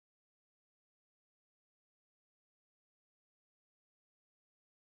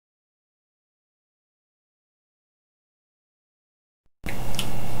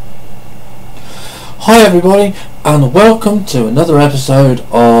Hi everybody, and welcome to another episode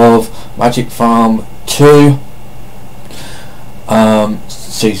of Magic Farm 2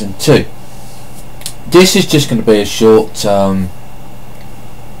 Season 2. This is just going to be a short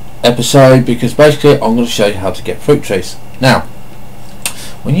episode because basically I'm going to show you how to get fruit trees. Now,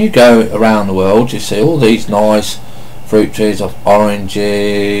 when you go around the world, you see all these nice fruit trees of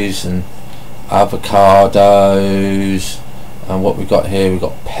oranges and avocados, and what we've got here, we've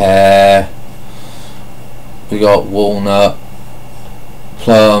got pear, we got walnut,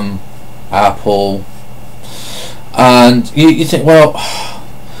 plum, apple, and you think, well,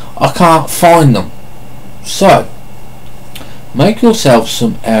 I can't find them. So make yourself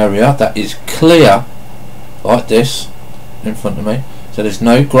some area that is clear, like this in front of me, so there's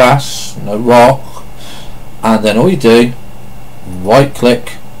no grass, no rock, and then all you do, right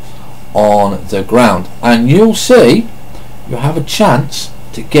click on the ground, and you'll see you have a chance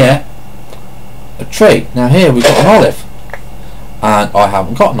to get a tree. Now here we've got an olive, and I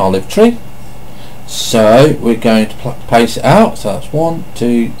haven't got an olive tree, so we're going to pace it out. So that's 1,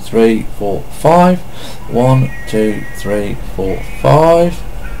 2, 3, 4, 5. 1, 2, 3, 4, 5.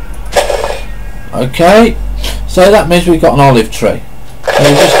 Okay, so that means we've got an olive tree. So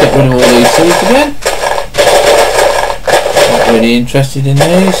we'll just get rid of all these seeds again. Not really interested in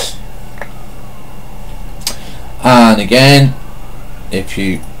these. And again, if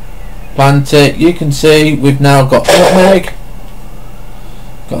you plant it, you can see we've now got nutmeg,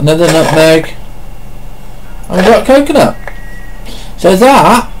 got another nutmeg, and we've got coconut. So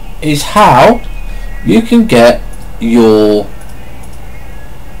that is how you can get your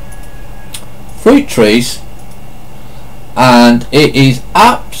fruit trees, and it is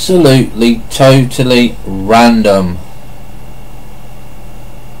absolutely totally random.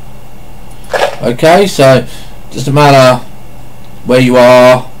 Okay, so doesn't matter where you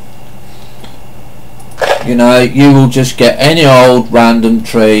are, you know, you will just get any old random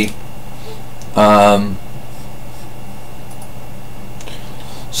tree.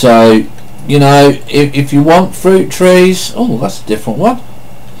 So you know, if you want fruit trees, oh, that's a different one,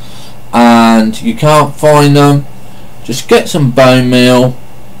 and you can't find them, just get some bone meal,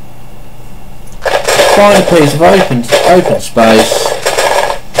 find a piece of open space,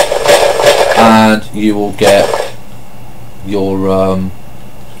 and you will get your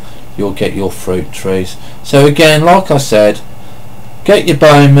you'll get your fruit trees. So again, like I said, get your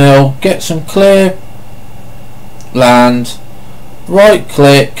bone meal, get some clear land, right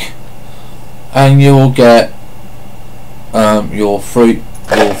click, and you will get your fruit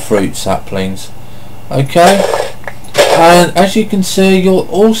saplings. Okay, and as you can see, you'll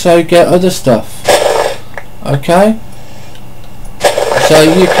also get other stuff. Okay, so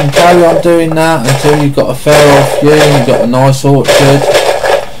you can carry on doing that until you've got a fair off view and you've got a nice orchard.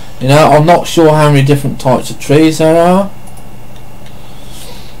 You know, I'm not sure how many different types of trees there are.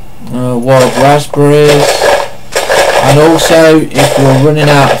 Wild raspberries, and also if you're running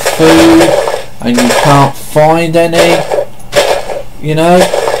out of food and you can't find any, you know,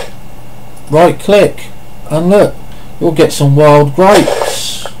 right click and look, you'll get some wild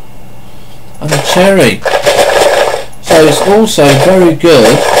grapes and a cherry. So it's also very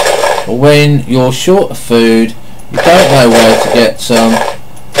good when you're short of food, you don't know where to get some,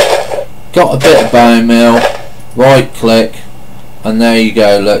 got a bit of bone meal, right click, and there you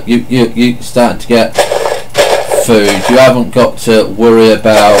go. Look, you're starting to get food. You haven't got to worry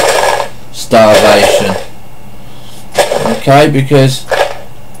about starvation. Okay, because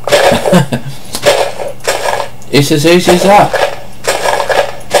it's as easy as that.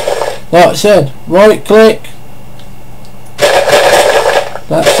 Like I said, right click,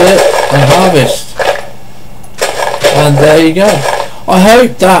 that's it, and harvest, and there you go. I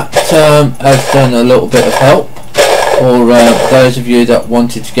hope that has done a little bit of help for those of you that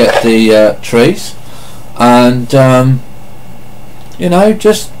wanted to get the trees, and you know,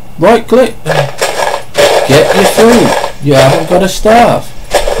 just right click and get your food. You haven't got to starve.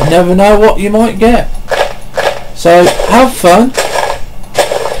 You never know what you might get. So have fun,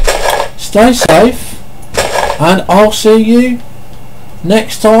 stay safe, and I'll see you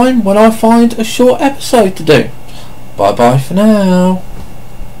next time when I find a short episode to do. Bye bye for now.